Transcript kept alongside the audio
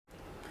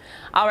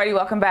Alrighty,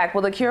 welcome back.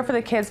 Well, the Cure for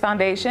the Kids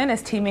Foundation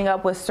is teaming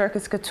up with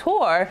Circus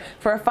Couture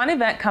for a fun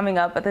event coming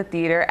up at the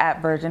theater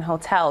at Virgin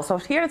Hotel. So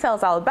here to tell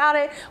us all about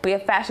it, we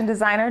have fashion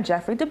designer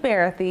Jeffrey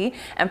DeBarathy,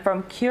 and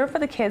from Cure for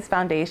the Kids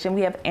Foundation, we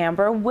have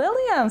Amber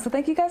Williams. So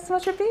thank you guys so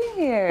much for being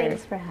here.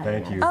 Thanks for having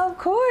us. Thank you. Of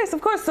course,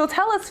 of course. So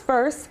tell us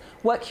first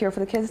what Cure for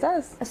the Kids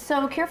does.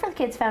 So Cure for the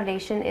Kids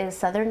Foundation is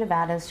Southern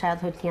Nevada's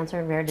Childhood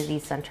Cancer and Rare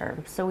Disease Center.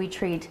 So we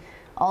treat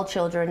all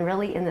children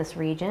really in this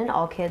region,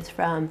 all kids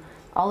from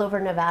all over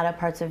Nevada,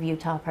 parts of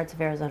Utah, parts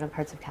of Arizona,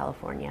 parts of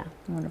California.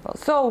 Wonderful.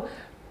 So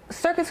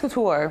Circus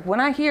Couture,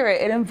 when I hear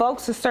it, it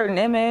invokes a certain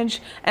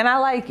image, and I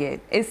like it.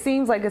 It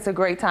seems like it's a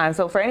great time.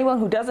 So for anyone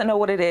who doesn't know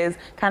what it is,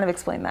 kind of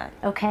explain that.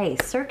 Okay,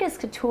 Circus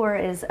Couture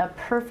is a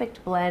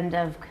perfect blend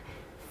of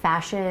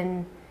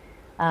fashion,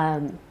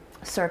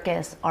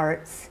 circus,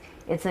 arts.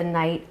 It's a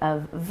night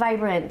of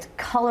vibrant,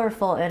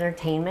 colorful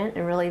entertainment,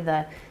 and really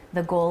the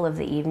goal of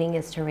the evening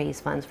is to raise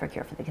funds for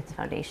Cure for the Kids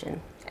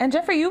Foundation. And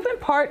Jeffrey, you've been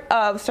part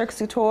of Circus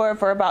Couture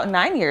for about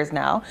 9 years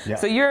now. Yeah.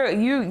 So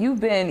you've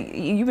been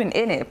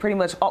in it pretty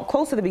much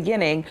close to the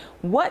beginning.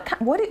 What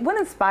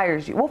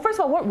inspires you? Well, first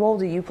of all, what role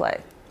do you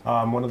play?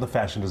 I'm one of the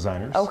fashion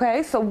designers.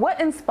 Okay, so what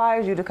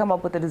inspires you to come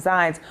up with the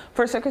designs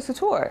for Circus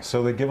Couture?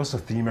 So they give us a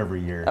theme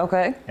every year.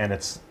 Okay. And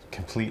it's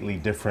completely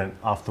different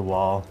off the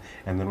wall,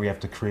 and then we have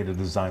to create a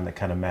design that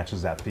kind of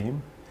matches that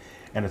theme.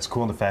 And it's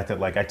cool in the fact that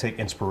like I take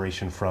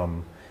inspiration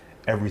from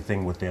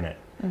everything within it.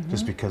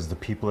 Just because the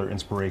people are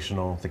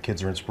inspirational, the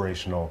kids are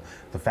inspirational,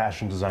 the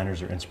fashion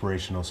designers are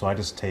inspirational. So I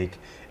just take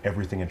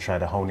everything and try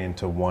to hone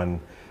into one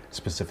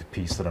specific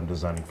piece that I'm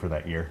designing for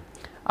that year.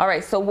 All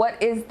right, so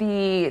what is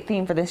the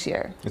theme for this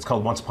year? It's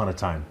called Once Upon a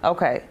Time.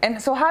 Okay,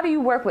 and so how do you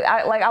work with,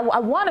 I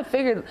want to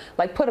figure,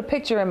 like put a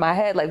picture in my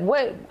head, like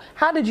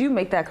how did you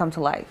make that come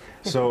to life?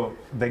 So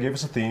they gave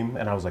us a theme,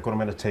 and I was like, what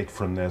am I going to take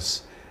from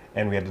this?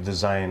 And we had to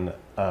design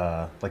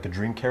like a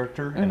dream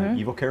character and an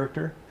evil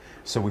character.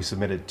 So we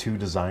submitted 2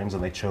 designs,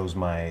 and they chose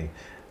my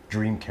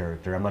dream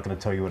character. I'm not going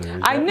to tell you what it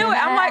is. I knew it.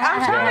 I'm like,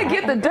 I'm trying to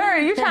get the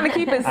dirt. You're trying to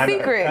keep it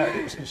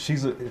secret.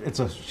 She's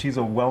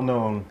a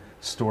well-known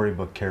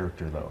storybook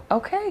character, though.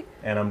 Okay.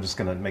 And I'm just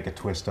going to make a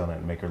twist on it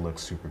and make her look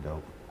super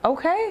dope.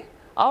 Okay.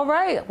 All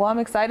right. Well, I'm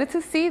excited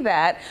to see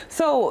that.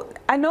 So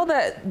I know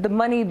that the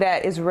money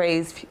that is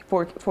raised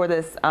for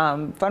this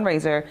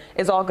fundraiser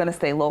is all going to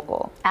stay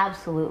local.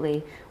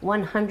 Absolutely,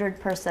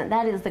 100%.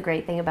 That is the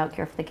great thing about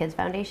Cure for the Kids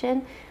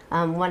Foundation.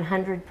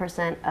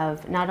 100%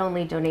 of not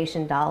only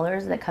donation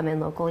dollars that come in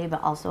locally,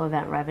 but also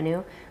event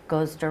revenue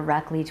goes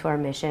directly to our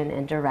mission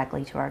and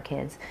directly to our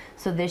kids.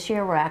 So this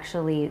year we're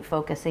actually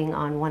focusing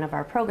on one of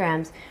our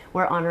programs.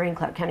 We're honoring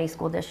Clark County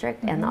School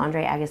District and the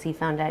Andre Agassi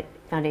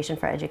Foundation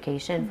for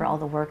Education for all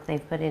the work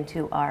they've put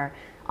into our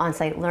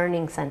on-site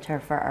learning center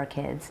for our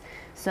kids.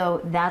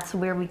 So that's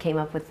where we came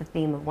up with the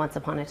theme of Once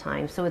Upon a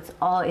Time. So it's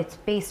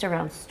based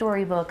around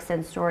storybooks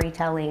and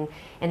storytelling,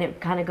 and it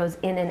kind of goes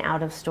in and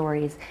out of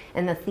stories.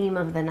 And the theme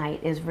of the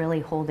night is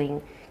really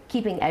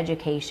keeping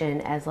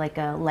education as like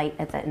a light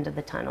at the end of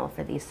the tunnel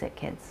for these sick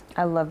kids.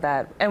 I love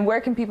that. And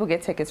where can people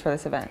get tickets for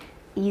this event?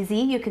 Easy.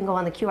 You can go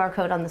on the QR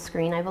code on the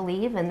screen, I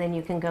believe, and then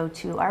you can go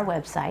to our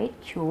website,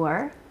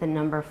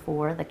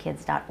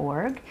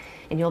 cure4thekids.org,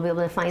 and you'll be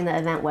able to find the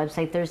event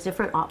website. There's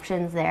different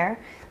options there.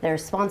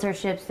 There's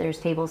sponsorships, there's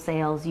table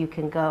sales. You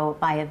can go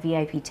buy a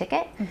VIP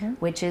ticket,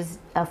 which is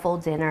a full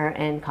dinner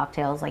and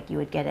cocktails like you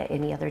would get at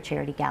any other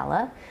charity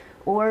gala.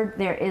 Or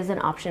there is an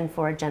option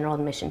for a general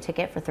admission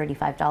ticket for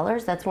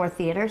 $35. That's more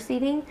theater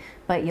seating,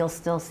 but you'll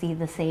still see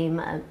the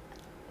same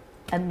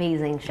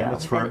amazing show. And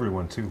it's for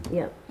everyone, too.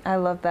 Yeah. I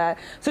love that.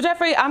 So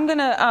Jeffrey, I'm going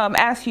to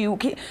ask you,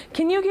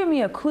 can you give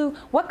me a clue?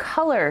 What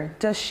color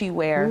does she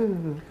wear?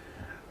 Mm.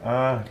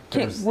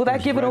 Will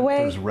that give it away?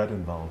 There's red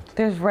involved.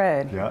 There's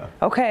red. Yeah.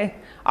 Okay.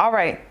 All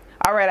right.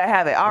 All right, I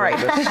have it. All right.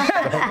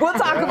 We'll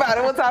talk about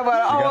it. We'll talk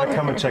about it. You gotta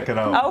come and check it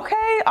out.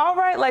 Okay. All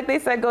right. Like they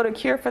said, go to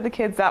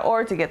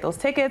cureforthekids.org to get those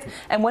tickets.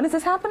 And when is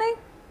this happening?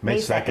 May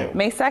 2nd.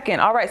 May 2nd.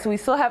 All right. So you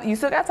still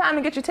got time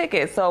to get your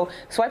tickets. So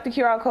swipe the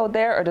QR code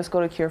there or just go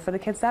to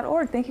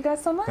cureforthekids.org. Thank you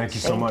guys so much. Thank you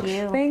so much.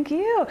 Thank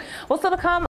you. Well, still to come.